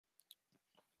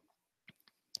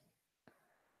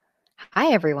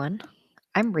Hi everyone,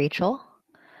 I'm Rachel.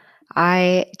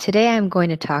 Today I'm going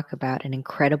to talk about an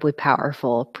incredibly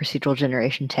powerful procedural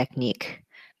generation technique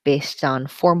based on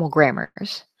formal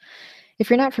grammars. If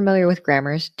you're not familiar with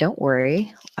grammars, don't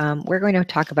worry. We're going to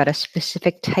talk about a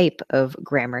specific type of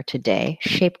grammar today,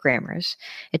 shape grammars,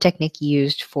 a technique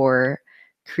used for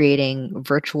creating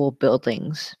virtual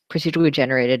buildings, procedurally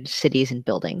generated cities and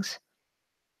buildings.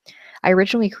 I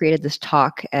originally created this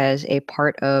talk as a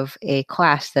part of a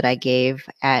class that I gave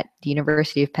at the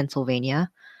University of Pennsylvania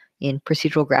in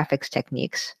procedural graphics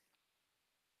techniques.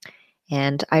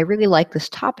 And I really like this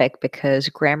topic because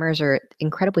grammars are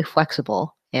incredibly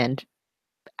flexible and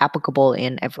applicable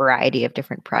in a variety of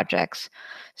different projects.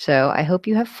 So I hope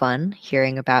you have fun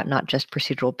hearing about not just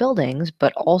procedural buildings,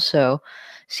 but also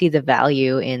see the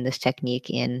value in this technique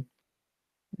in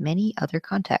many other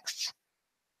contexts.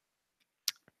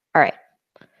 All right.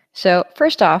 So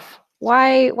first off,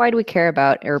 why do we care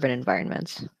about urban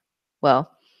environments?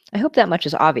 Well, I hope that much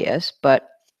is obvious, but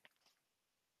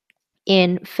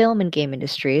in film and game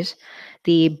industries,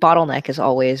 the bottleneck is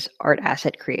always art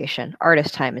asset creation.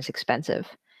 Artist time is expensive.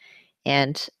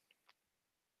 And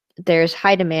there's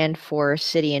high demand for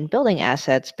city and building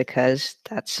assets because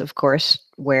that's of course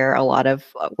where a lot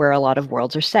of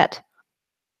worlds are set.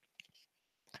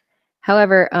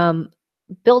 However,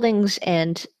 buildings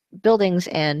and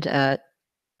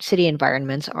city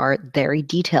environments are very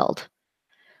detailed.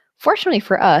 Fortunately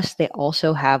for us, they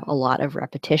also have a lot of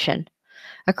repetition.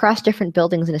 Across different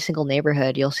buildings in a single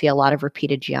neighborhood, you'll see a lot of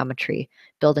repeated geometry,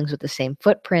 buildings with the same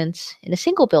footprints. In a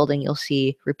single building, you'll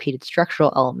see repeated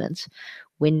structural elements,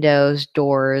 windows,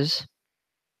 doors,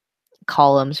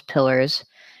 columns, pillars,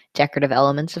 decorative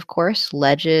elements, of course,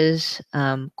 ledges,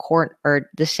 or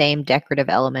the same decorative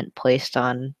element placed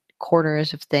on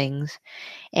corners of things,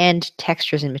 and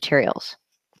textures and materials.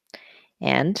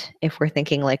 And if we're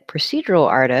thinking like procedural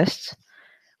artists,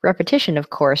 repetition, of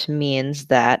course, means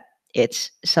that it's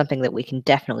something that we can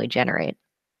definitely generate.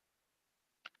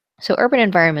 So urban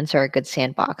environments are a good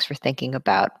sandbox for thinking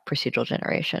about procedural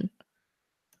generation.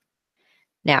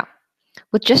 Now,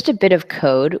 with just a bit of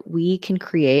code, we can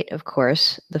create, of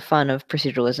course, the fun of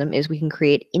proceduralism is we can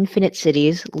create infinite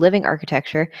cities, living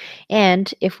architecture,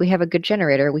 and if we have a good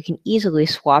generator, we can easily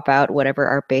swap out whatever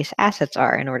our base assets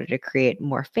are in order to create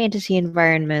more fantasy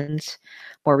environments,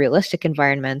 more realistic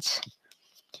environments.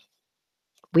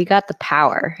 We got the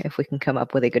power if we can come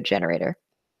up with a good generator.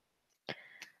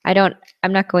 I'm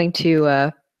not going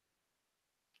to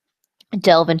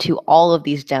delve into all of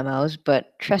these demos,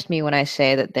 but trust me when I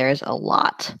say that there's a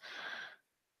lot.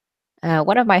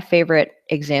 One of my favorite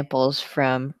examples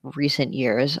from recent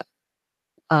years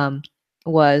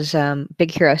was Big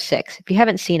Hero 6. If you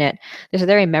haven't seen it, there's a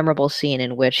very memorable scene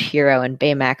in which Hero and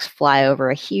Baymax fly over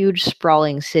a huge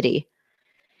sprawling city,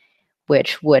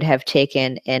 which would have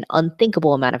taken an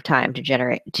unthinkable amount of time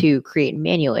to create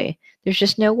manually. There's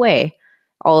just no way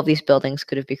all of these buildings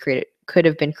could have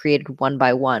been created one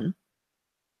by one.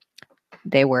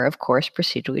 They were, of course,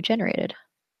 procedurally generated.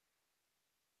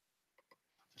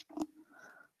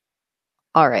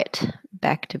 All right,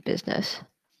 back to business.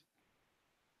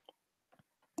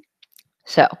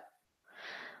 So,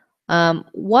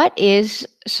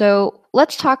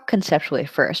 let's talk conceptually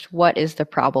first. What is the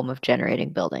problem of generating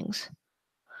buildings?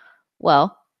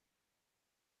 Well,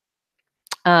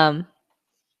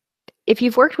 if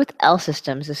you've worked with L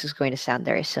systems, this is going to sound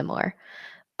very similar.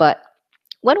 But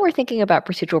when we're thinking about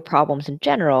procedural problems in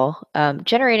general,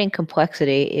 generating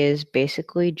complexity is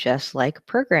basically just like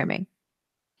programming.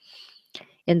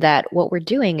 In that what we're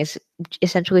doing is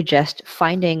essentially just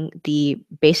finding the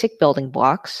basic building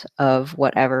blocks of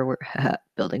whatever we're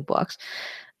building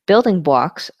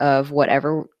blocks of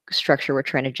whatever structure we're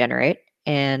trying to generate.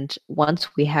 And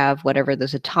once we have whatever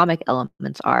those atomic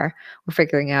elements are, we're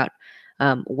figuring out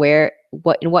in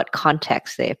what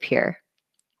context they appear.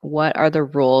 What are the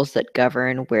rules that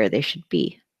govern where they should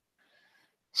be?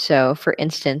 So for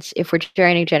instance, if we're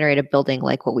trying to generate a building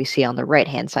like what we see on the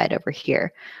right-hand side over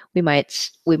here, we might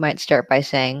start by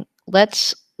saying,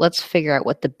 let's figure out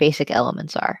what the basic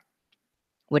elements are,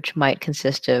 which might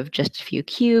consist of just a few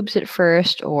cubes at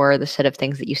first, or the set of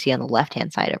things that you see on the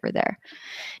left-hand side over there.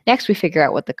 Next, we figure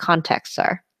out what the contexts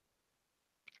are.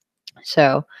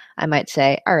 So I might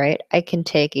say, all right, I can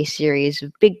take a series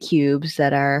of big cubes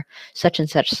that are such and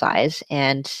such size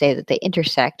and say that they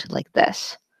intersect like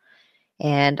this.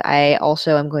 And I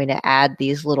also am going to add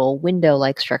these little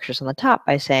window-like structures on the top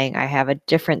by saying I have a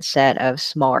different set of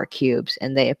smaller cubes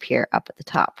and they appear up at the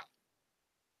top.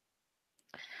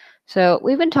 So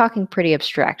we've been talking pretty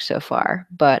abstract so far,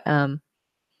 but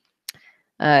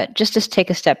just to take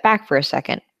a step back for a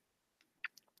second,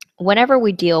 whenever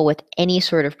we deal with any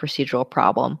sort of procedural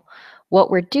problem, what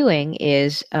we're doing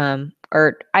is,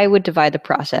 or I would divide the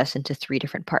process into three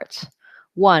different parts.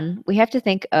 One, we have to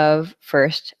think of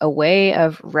first a way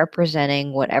of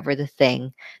representing whatever the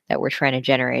thing that we're trying to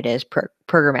generate is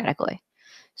programmatically.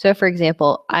 So, for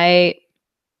example, I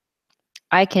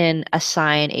can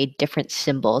assign a different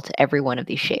symbol to every one of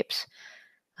these shapes.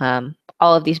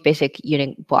 All of these basic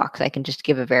unit blocks, I can just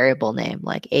give a variable name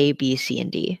like A, B, C,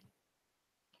 and D.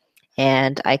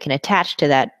 And I can attach to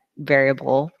that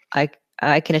variable, I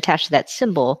can attach to that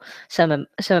symbol some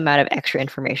amount of extra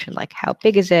information, like how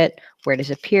big is it, where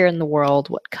does it appear in the world,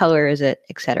 what color is it,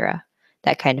 etc.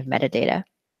 That kind of metadata.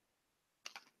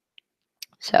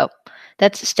 So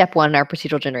that's step one in our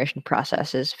procedural generation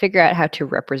process, is figure out how to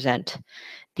represent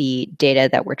the data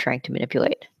that we're trying to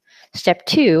manipulate. Step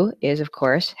two is, of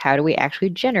course, how do we actually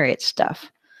generate stuff?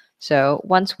 So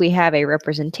once we have a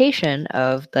representation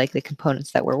of like the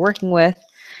components that we're working with,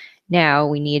 now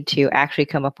we need to actually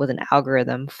come up with an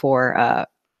algorithm for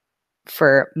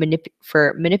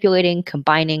manipulating,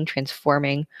 combining,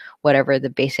 transforming whatever the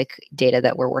basic data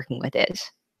that we're working with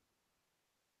is.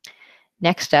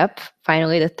 Next up,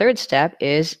 finally, the third step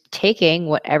is taking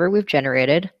whatever we've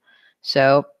generated,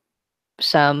 so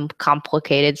some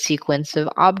complicated sequence of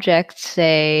objects,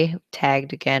 say,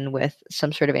 tagged again with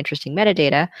some sort of interesting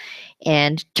metadata,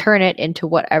 and turn it into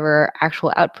whatever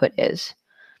actual output is.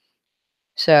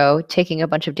 So taking a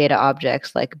bunch of data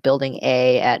objects like building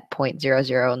A at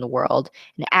 0.00 in the world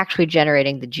and actually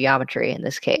generating the geometry in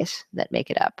this case that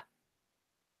make it up.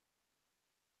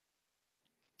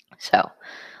 So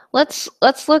let's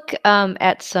look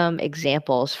at some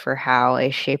examples for how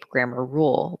a shape grammar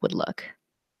rule would look.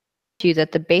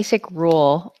 That the basic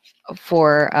rule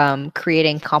for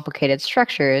creating complicated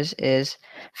structures is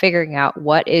figuring out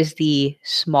what is the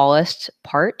smallest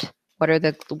part, what are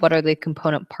the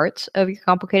component parts of your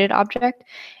complicated object,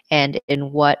 and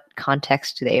in what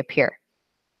context do they appear.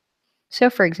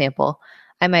 So for example,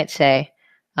 I might say,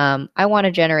 I want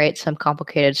to generate some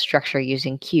complicated structure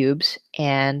using cubes,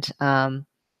 and I'm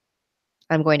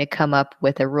going to come up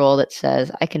with a rule that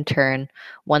says I can turn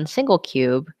one single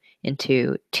cube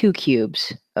into two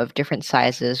cubes of different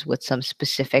sizes with some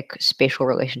specific spatial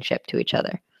relationship to each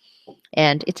other.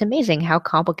 And it's amazing how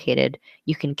complicated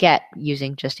you can get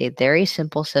using just a very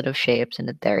simple set of shapes and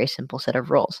a very simple set of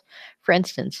rules. For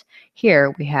instance,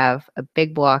 here we have a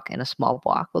big block and a small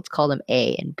block. Let's call them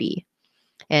A and B.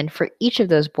 And for each of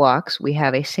those blocks, we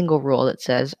have a single rule that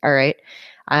says, all right,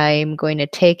 I'm going to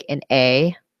take an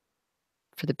A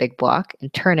for the big block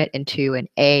and turn it into an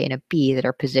A and a B that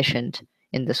are positioned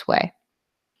in this way.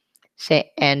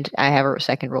 And I have a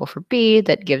second rule for B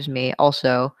that gives me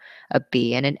also a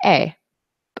B and an A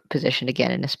positioned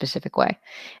again in a specific way.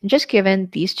 And just given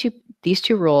these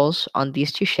two rules on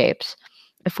these two shapes,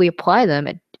 if we apply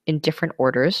them in different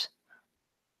orders,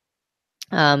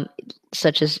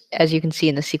 such as you can see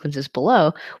in the sequences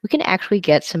below, we can actually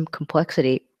get some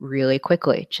complexity really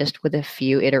quickly, just with a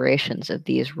few iterations of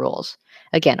these rules.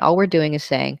 Again, all we're doing is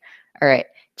saying, all right,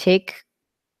 take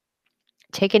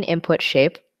an input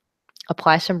shape,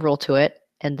 apply some rule to it,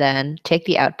 and then take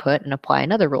the output and apply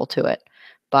another rule to it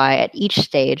by, at each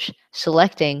stage,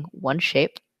 selecting one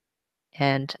shape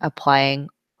and applying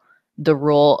the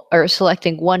rule, or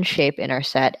selecting one shape in our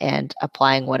set and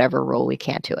applying whatever rule we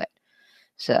can to it.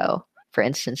 So for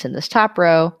instance, in this top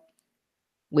row,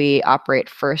 we operate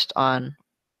first on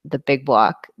the big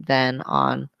block, then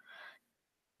on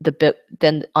the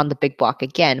big block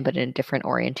again, but in a different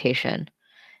orientation.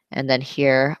 And then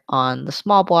here on the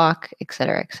small block, et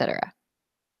cetera, et cetera.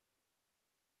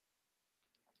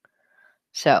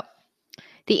 So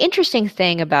the interesting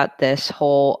thing about this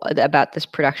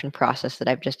production process that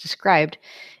I've just described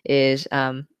is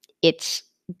it's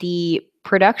the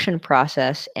production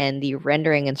process and the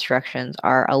rendering instructions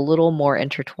are a little more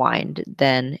intertwined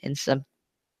than in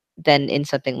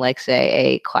something like, say,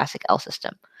 a classic L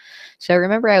system. So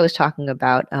remember I was talking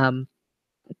about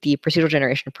the procedural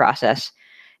generation process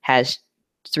has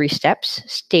 3 steps.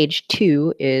 Stage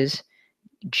 2 is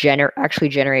actually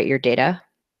generate your data,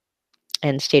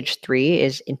 and stage 3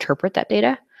 is interpret that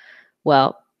data.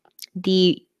 Well,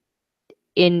 when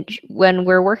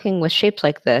we're working with shapes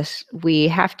like this, we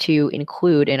have to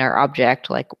include in our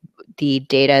object like the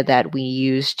data that we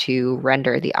use to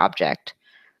render the object,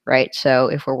 right? So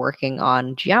if we're working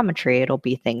on geometry, it'll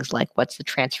be things like, what's the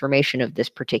transformation of this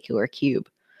particular cube?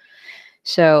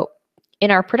 So in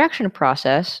our production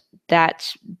process, that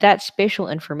spatial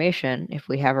information, if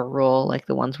we have a rule like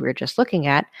the ones we were just looking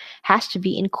at, has to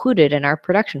be included in our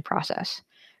production process.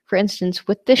 For instance,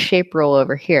 with this shape rule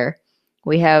over here,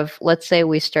 Let's say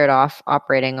we start off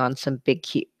operating on some big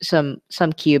some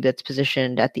cube that's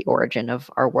positioned at the origin of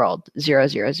our world, 0,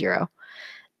 0, 0.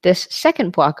 This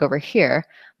second block over here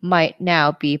might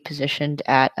now be positioned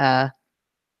at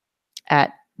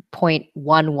point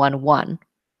 1, 1, 1,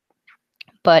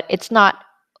 but it's not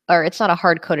a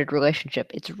hard-coded relationship.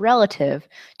 It's relative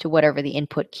to whatever the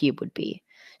input cube would be.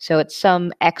 So it's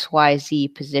some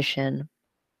XYZ position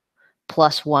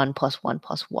plus 1 plus 1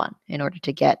 plus 1 in order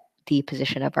to get the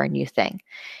position of our new thing.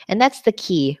 And that's the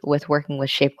key with working with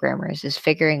shape grammars, is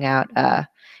figuring out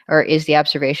or is the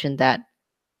observation that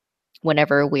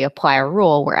whenever we apply a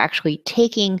rule, we're actually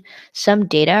taking some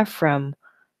data from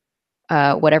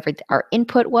whatever our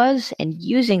input was and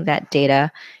using that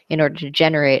data in order to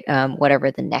generate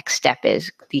whatever the next step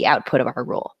is, the output of our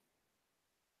rule.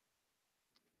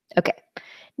 Okay,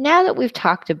 now that we've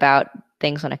talked about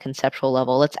things on a conceptual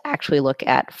level, let's actually look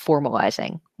at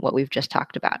formalizing what we've just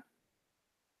talked about.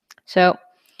 So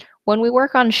when we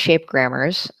work on shape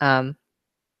grammars,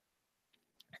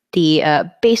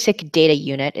 the basic data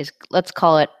unit is, let's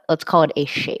call it a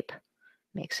shape.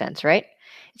 Makes sense, right?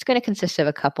 It's going to consist of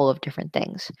a couple of different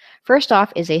things. First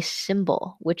off is a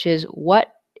symbol, which is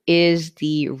what is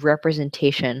the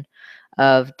representation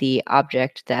of the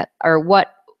object that, or what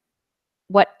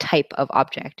type of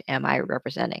object am I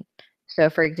representing? So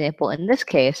for example, in this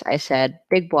case, I said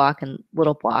big block and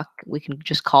little block, we can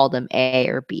just call them A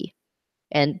or B,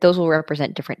 and those will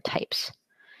represent different types.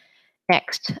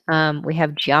 Next, we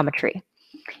have geometry.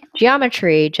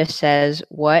 Geometry just says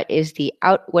what is the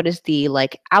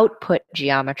like output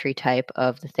geometry type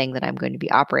of the thing that I'm going to be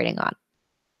operating on.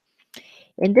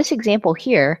 In this example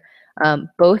here,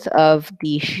 both of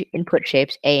the input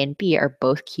shapes A and B are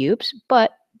both cubes,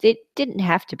 but it didn't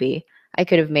have to be. I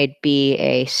could have made B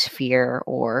a sphere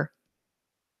or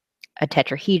a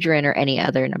tetrahedron or any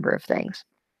other number of things.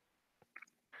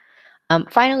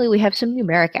 Finally, we have some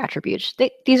numeric attributes.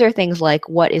 These are things like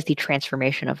what is the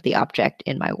transformation of the object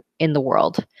in the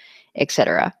world,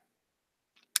 etc.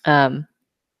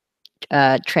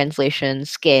 Translation,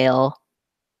 scale.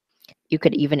 You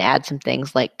could even add some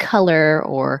things like color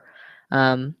or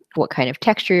what kind of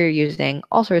texture you're using,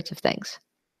 all sorts of things.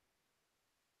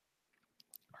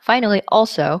 Finally,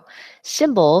 also,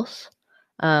 symbols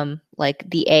like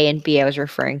the A and B I was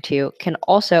referring to can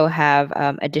also have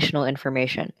additional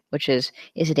information, which is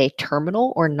it a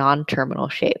terminal or non-terminal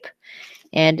shape?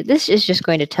 And this is just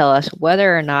going to tell us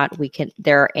whether or not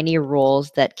there are any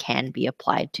rules that can be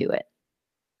applied to it,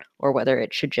 or whether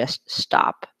it should just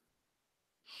stop.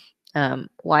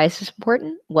 Why is this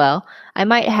important? Well, I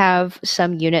might have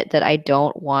some unit that I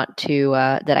don't want to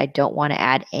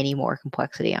add any more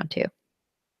complexity onto.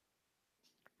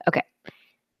 Okay.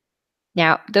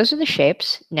 Now, those are the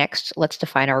shapes. Next, let's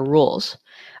define our rules.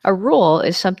 A rule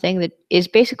is something that is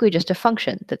basically just a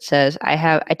function that says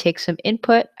I take some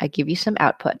input, I give you some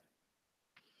output.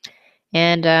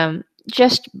 And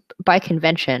just by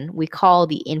convention, we call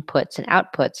the inputs and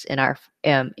outputs in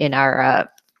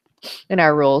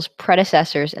our rules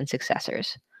predecessors and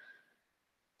successors.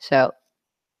 So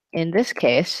in this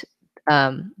case,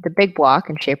 the big block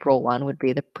in shape rule 1 would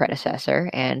be the predecessor,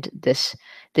 and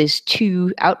these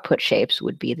two output shapes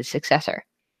would be the successor.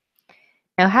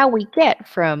 Now, how we get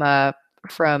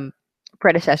from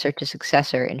predecessor to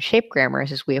successor in shape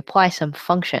grammars is we apply some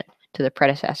function to the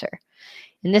predecessor.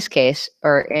 In this case,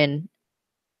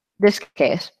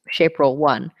 shape rule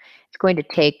 1,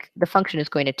 the function is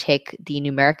going to take the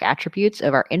numeric attributes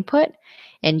of our input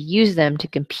and use them to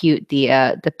compute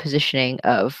the positioning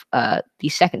of the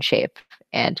second shape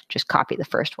and just copy the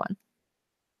first one.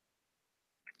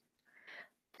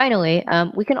 Finally,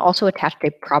 we can also attach a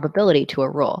probability to a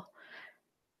rule.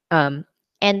 And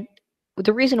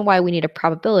the reason why we need a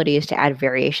probability is to add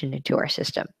variation into our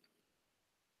system.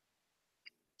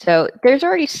 So there's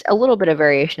already a little bit of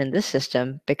variation in this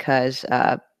system because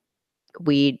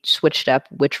we switched up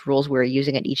which rules we were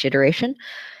using at each iteration,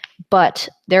 but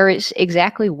there is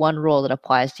exactly one rule that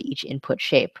applies to each input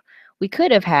shape. We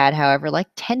could have had, however, like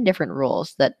 10 different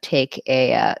rules that take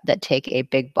a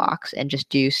big box and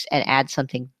just add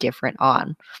something different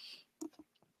on.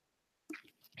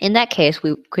 In that case,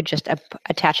 we could just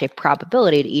attach a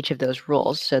probability to each of those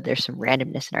rules, so there's some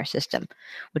randomness in our system,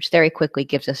 which very quickly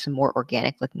gives us some more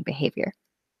organic-looking behavior.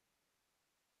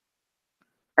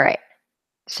 All right.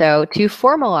 So to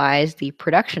formalize the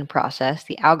production process,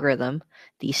 the algorithm,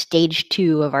 the stage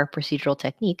 2 of our procedural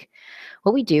technique,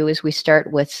 what we do is we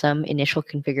start with some initial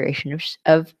configuration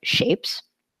of shapes.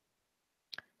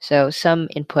 So some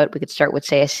input, we could start with,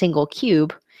 say, a single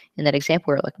cube in that example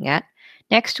we're looking at.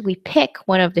 Next, we pick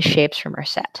one of the shapes from our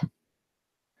set.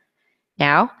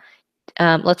 Now,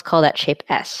 Let's call that shape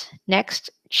S. Next,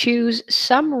 choose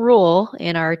some rule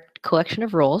in our collection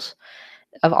of rules,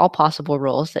 of all possible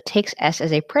rules, that takes S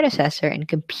as a predecessor and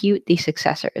compute the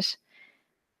successors.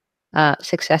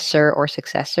 Successor or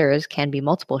successors can be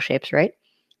multiple shapes, right?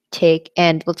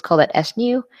 And let's call that S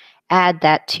new, add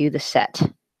that to the set.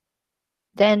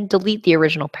 Then delete the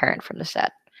original parent from the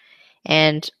set.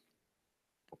 And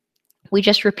we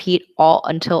just repeat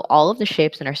until all of the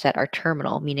shapes in our set are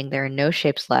terminal, meaning there are no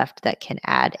shapes left that can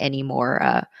add any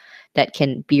more, that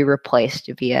can be replaced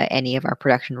via any of our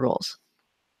production rules.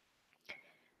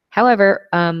 However,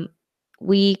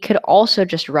 we could also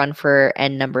just run for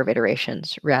n number of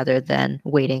iterations rather than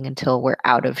waiting until we're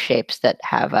out of shapes that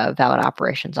have valid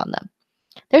operations on them.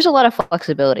 There's a lot of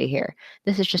flexibility here.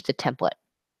 This is just a template.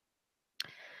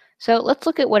 So let's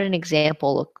look at an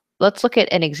example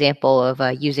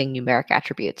of using numeric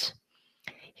attributes.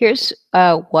 Here's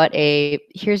a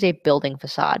building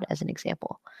facade as an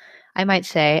example. I might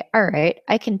say, all right,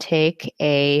 I can take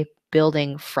a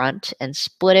building front and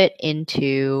split it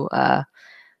into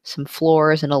some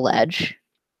floors and a ledge.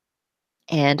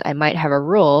 And I might have a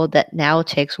rule that now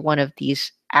takes one of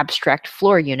these abstract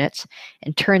floor units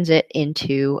and turns it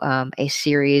into a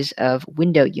series of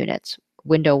window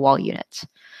wall units.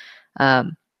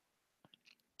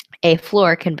 A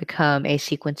floor can become a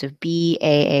sequence of B,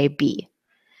 A, B.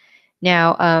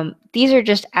 Now, these are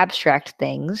just abstract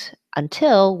things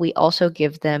until we also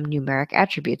give them numeric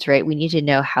attributes, right? We need to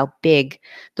know how big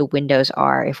the windows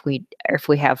are if we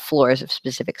have floors of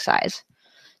specific size.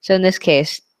 So in this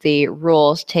case, the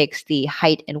rules takes the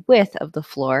height and width of the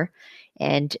floor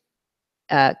and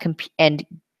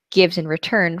gives in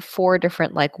return 4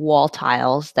 different like wall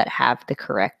tiles that have the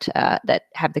correct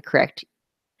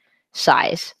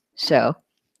size. So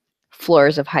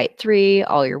floors of height 3,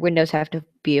 all your windows have to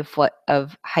be a foot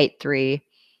of height 3.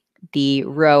 The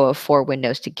row of 4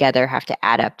 windows together have to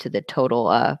add up to the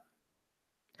total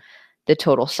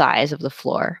size of the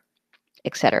floor,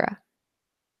 etc.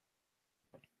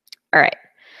 All right.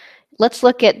 Let's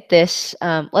look at this.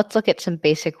 Let's look at some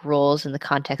basic rules in the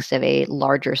context of a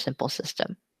larger simple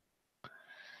system.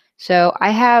 So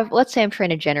let's say I'm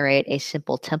trying to generate a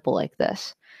simple temple like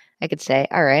this. I could say,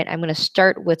 all right, I'm going to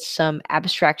start with some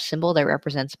abstract symbol that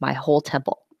represents my whole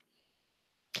temple.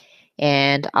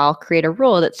 And I'll create a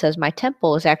rule that says my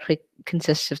temple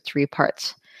consists of 3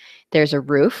 parts. There's a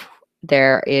roof,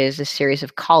 there is a series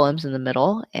of columns in the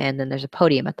middle, and then there's a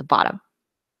podium at the bottom.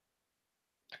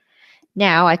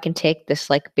 Now I can take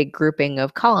this like big grouping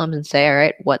of columns and say, all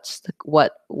right,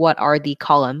 what are the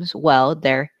columns? Well,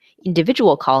 they're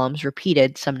individual columns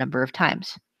repeated some number of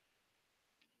times.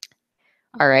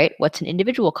 All right, what's an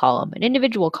individual column? An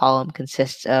individual column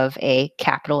consists of a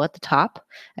capital at the top,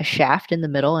 a shaft in the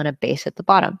middle, and a base at the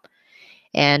bottom.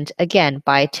 And again,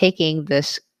 by taking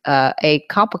this a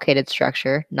complicated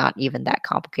structure, not even that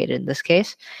complicated in this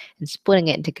case, and splitting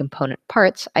it into component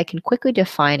parts, I can quickly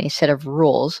define a set of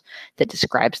rules that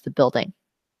describes the building.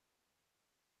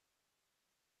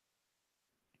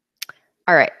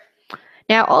 All right.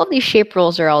 Now, all of these shape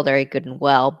rules are all very good and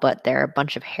well, but there are a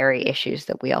bunch of hairy issues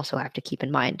that we also have to keep in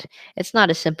mind. It's not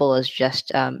as simple as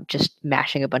just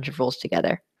mashing a bunch of rules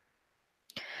together.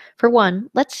 For one,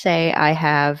 let's say I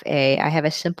have a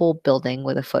simple building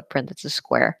with a footprint that's a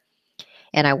square,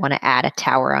 and I want to add a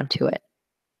tower onto it.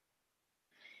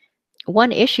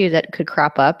 One issue that could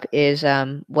crop up is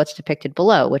what's depicted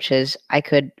below, which is I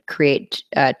could create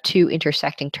 2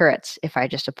 intersecting turrets if I'm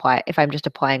just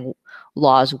applying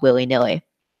laws willy-nilly.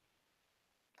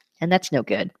 And that's no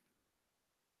good.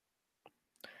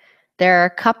 There are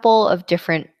a couple of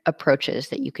different approaches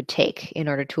that you could take in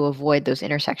order to avoid those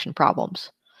intersection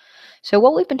problems. So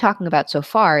what we've been talking about so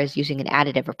far is using an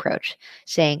additive approach,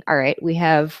 saying, all right, we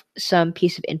have some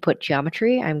piece of input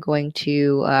geometry. I'm going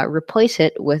to replace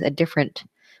it with a different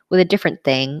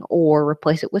thing, or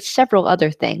replace it with several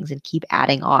other things and keep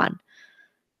adding on.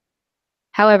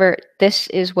 However, this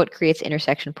is what creates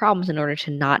intersection problems. In order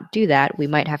to not do that, we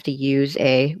would have to use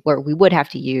a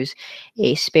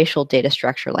spatial data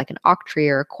structure like an octree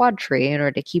or a quadtree in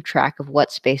order to keep track of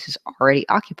what space is already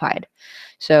occupied.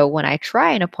 So when I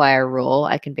try and apply a rule,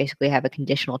 I can basically have a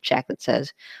conditional check that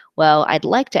says, well, I'd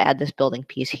like to add this building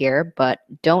piece here, but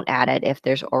don't add it if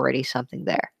there's already something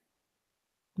there,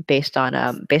 based on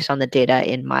the data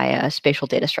in my spatial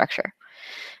data structure.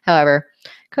 However,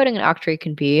 coding an octree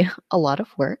can be a lot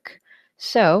of work.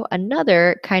 So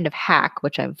another kind of hack,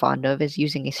 which I'm fond of, is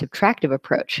using a subtractive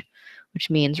approach,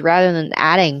 which means rather than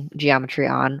adding geometry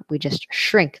on, we just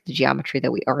shrink the geometry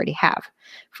that we already have.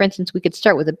 For instance, we could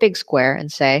start with a big square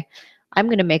and say, I'm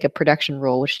going to make a production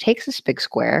rule which takes this big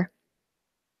square,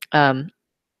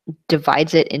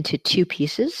 divides it into two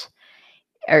pieces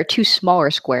or two smaller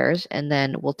squares, and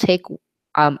then we'll take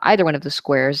either one of the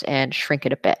squares and shrink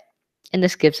it a bit. And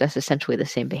this gives us essentially the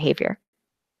same behavior.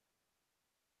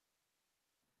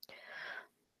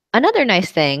 Another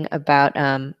nice thing about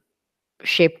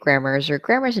shape grammars or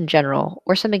grammars in general,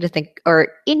 or something to think, or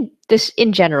in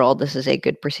general, this is a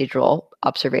good procedural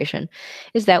observation,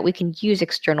 is that we can use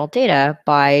external data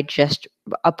by just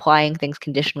applying things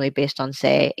conditionally based on,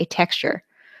 say, a texture.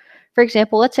 For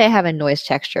example, let's say I have a noise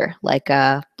texture, like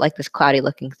this cloudy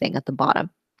looking thing at the bottom.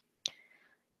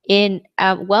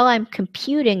 While I'm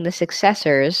computing the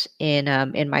successors in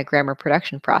my grammar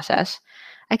production process,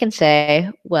 I can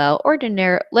say, well,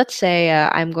 let's say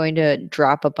I'm going to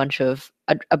drop a bunch of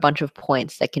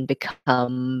points that can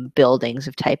become buildings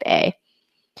of type A.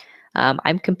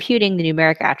 I'm computing the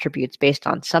numeric attributes based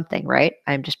on something, right?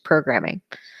 I'm just programming.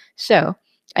 So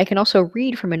I can also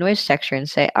read from a noise texture and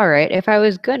say, all right, if I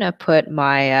was gonna put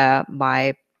my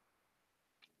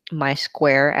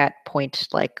square at point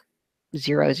like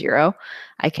 0, 0,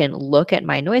 I can look at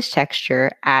my noise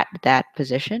texture at that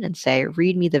position and say,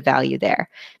 read me the value there.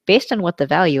 Based on what the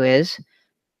value is,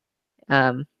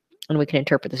 and we can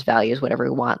interpret this value as whatever we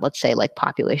want, let's say like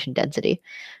population density,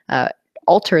 uh,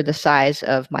 alter the size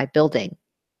of my building.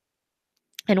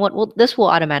 And this will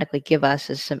automatically give us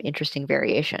is some interesting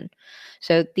variation.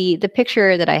 So the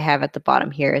picture that I have at the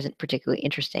bottom here isn't particularly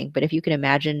interesting, but if you can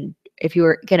imagine,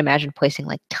 can imagine placing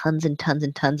like tons and tons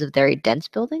and tons of very dense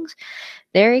buildings,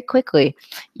 very quickly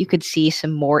you could see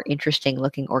some more interesting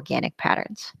looking organic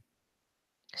patterns.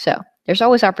 So there's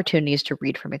always opportunities to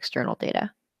read from external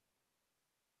data.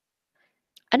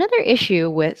 Another issue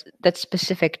with that's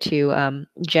specific to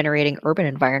generating urban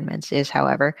environments is,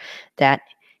 however, that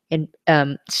in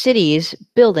cities,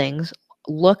 buildings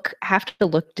have to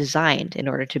look designed in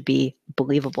order to be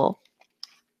believable.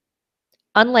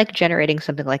 Unlike generating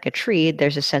something like a tree,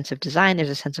 there's a sense of design, there's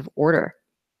a sense of order.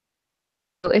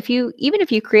 So even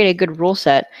if you create a good rule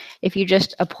set, if you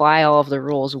just apply all of the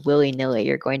rules willy-nilly,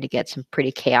 you're going to get some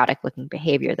pretty chaotic looking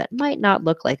behavior that might not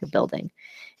look like a building.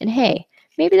 And hey,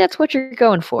 maybe that's what you're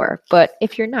going for. But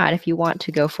if you're not, if you want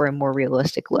to go for a more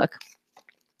realistic look,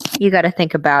 you got to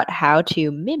think about how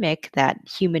to mimic that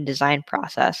human design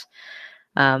process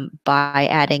by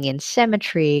adding in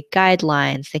symmetry,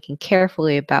 guidelines, thinking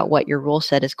carefully about what your rule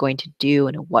set is going to do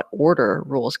and in what order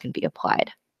rules can be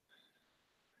applied.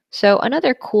 So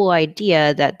another cool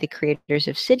idea that the creators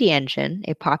of City Engine,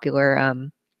 a popular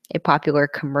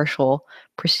commercial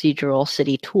procedural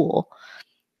city tool,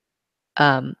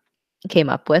 um, came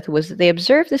up with was that they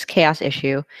observed this chaos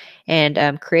issue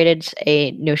and created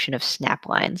a notion of snap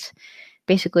lines.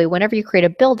 Basically, whenever you create a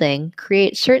building,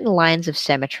 create certain lines of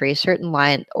symmetry, certain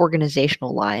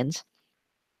organizational lines,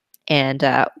 and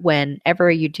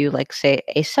whenever you do, like say,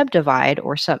 a subdivide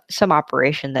or some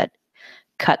operation that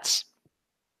cuts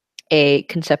a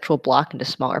conceptual block into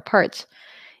smaller parts,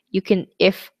 you can,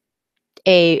 if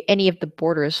any of the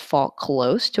borders fall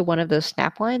close to one of those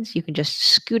snap lines, you can just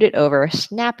scoot it over,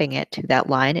 snapping it to that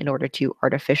line in order to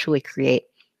artificially create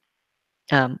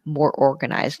more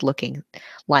organized looking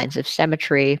lines of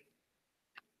symmetry,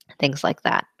 things like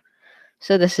that.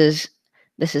 So this is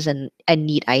a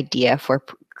neat idea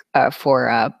uh, for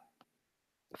uh,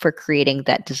 for creating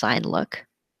that design look.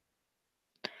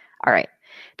 All right,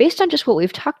 based on just what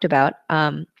we've talked about,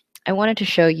 I wanted to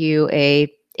show you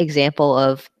a example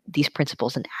of these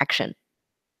principles in action.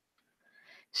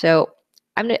 So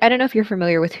I don't know if you're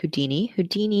familiar with Houdini.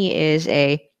 Houdini is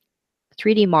a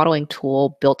 3D modeling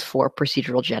tool built for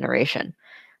procedural generation.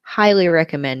 Highly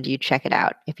recommend you check it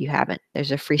out if you haven't.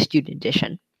 There's a free student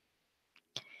edition.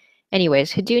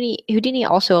 Anyways, Houdini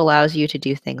also allows you to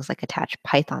do things like attach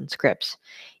Python scripts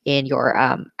in your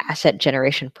asset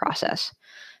generation process.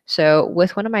 So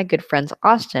with one of my good friends,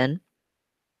 Austin,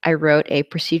 I wrote a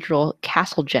procedural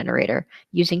castle generator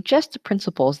using just the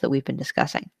principles that we've been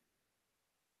discussing.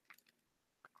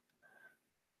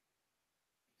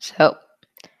 So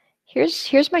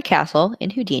here's my castle in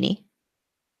Houdini.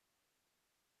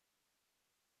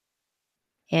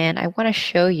 And I want to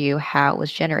show you how it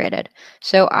was generated.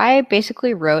 So I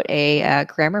basically wrote a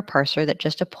grammar parser that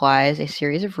just applies a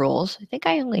series of rules. I think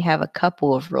I only have a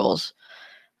couple of rules.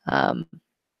 Um,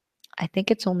 I think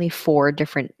it's only 4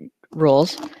 different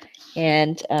rules.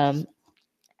 And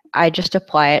I just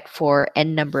apply it for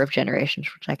n number of generations,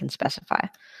 which I can specify.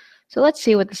 So let's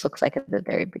see what this looks like at the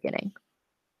very beginning.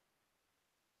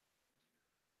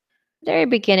 Very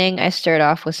beginning, I start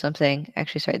off with something,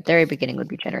 actually, sorry, the very beginning would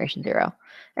be generation 0.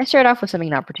 I start off with something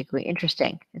not particularly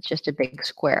interesting. It's just a big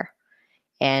square.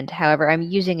 And however, I'm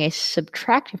using a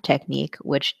subtractive technique,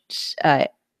 which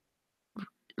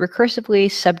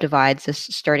recursively subdivides this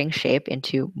starting shape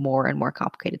into more and more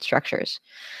complicated structures.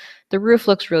 The roof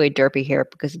looks really derpy here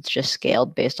because it's just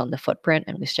scaled based on the footprint,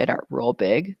 and we start out real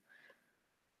big.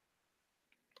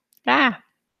 Ah,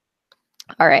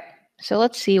 all right. So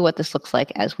let's see what this looks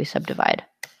like as we subdivide.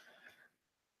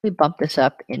 We bump this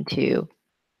up into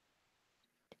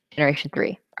generation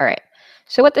 3. All right.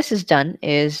 So what this has done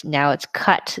is now it's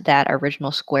cut that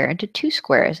original square into 2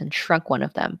 squares and shrunk one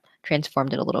of them,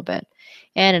 transformed it a little bit.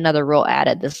 And another row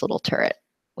added this little turret,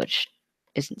 which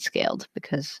isn't scaled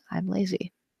because I'm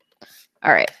lazy.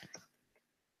 All right.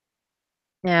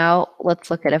 Now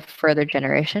let's look at a further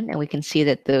generation, and we can see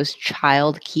that those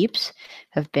child keeps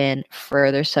have been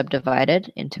further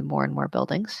subdivided into more and more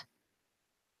buildings.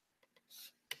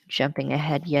 Jumping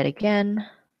ahead yet again.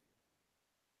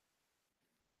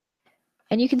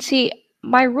 And you can see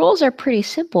my rules are pretty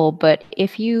simple, but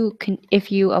if you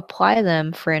apply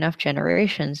them for enough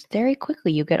generations, very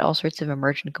quickly you get all sorts of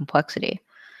emergent complexity.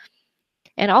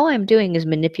 And all I'm doing is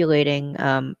manipulating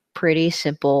pretty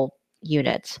simple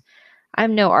units.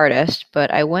 I'm no artist,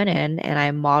 but I went in and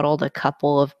I modeled a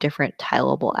couple of different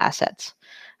tileable assets.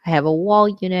 I have a wall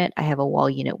unit, I have a wall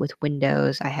unit with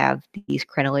windows, I have these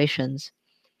crenellations,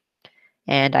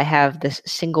 and I have this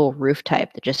single roof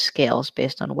type that just scales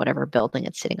based on whatever building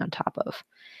it's sitting on top of.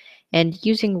 And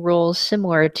using rules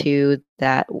similar to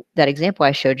that example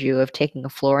I showed you of taking a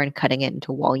floor and cutting it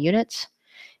into wall units.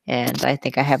 And I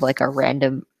think I have like a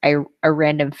random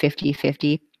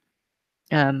 50-50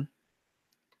 um,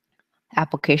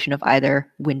 application of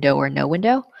either window or no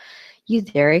window. You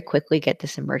very quickly get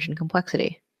this emergent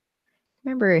complexity.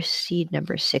 Remember seed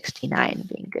number 69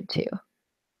 being good too.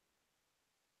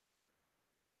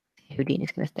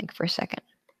 Houdini's going to think for a second.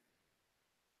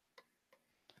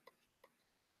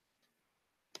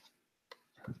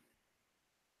 So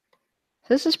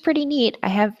this is pretty neat. I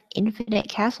have infinite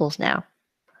castles now.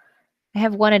 I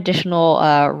have one additional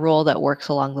rule that works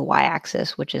along the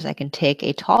y-axis, which is I can take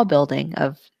a tall building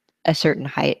of a certain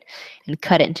height and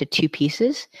cut it into 2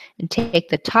 pieces and take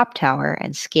the top tower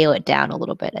and scale it down a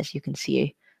little bit, as you can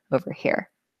see over here.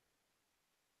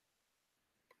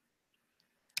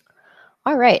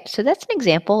 All right, so that's an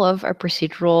example of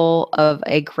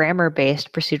a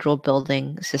grammar-based procedural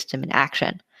building system in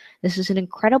action. This is an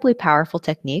incredibly powerful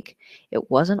technique. It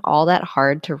wasn't all that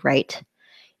hard to write.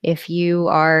 If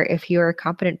you're a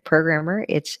competent programmer,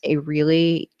 it's a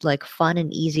really like fun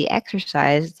and easy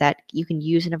exercise that you can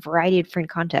use in a variety of different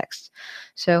contexts.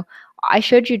 So I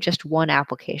showed you just one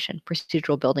application,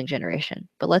 procedural building generation.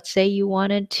 But let's say you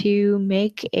wanted to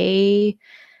make a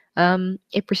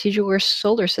procedural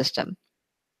solar system.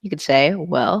 You could say,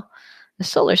 well, the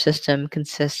solar system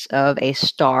consists of a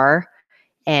star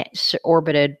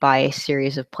orbited by a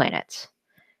series of planets.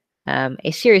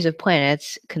 A series of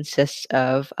planets consists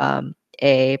of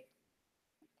a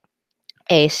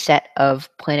set of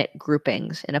planet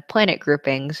groupings, and a planet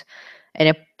grouping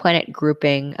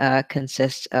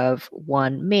consists of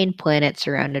one main planet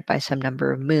surrounded by some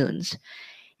number of moons.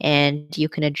 And you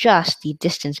can adjust the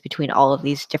distance between all of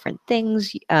these different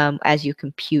things as you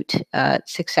compute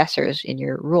successors in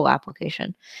your rule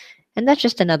application. And that's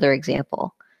just another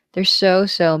example. There's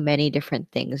so many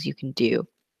different things you can do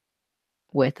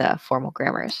with formal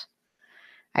grammars.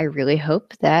 I really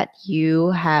hope that you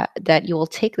will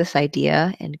take this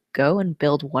idea and go and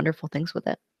build wonderful things with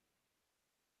it.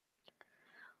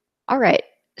 All right.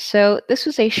 So this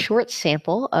was a short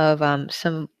sample of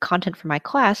some content from my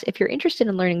class. If you're interested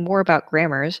in learning more about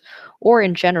grammars or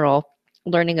in general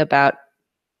learning about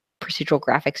procedural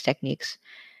graphics techniques,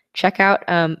 check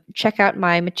out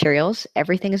my materials.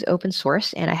 Everything is open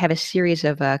source, and I have a series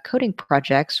of coding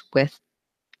projects with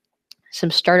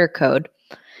some starter code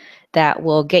that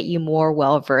will get you more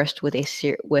well versed with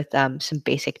some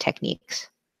basic techniques.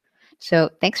 So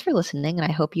thanks for listening, and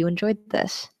I hope you enjoyed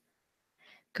this.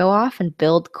 Go off and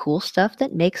build cool stuff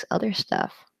that makes other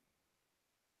stuff.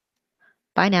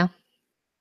 Bye now.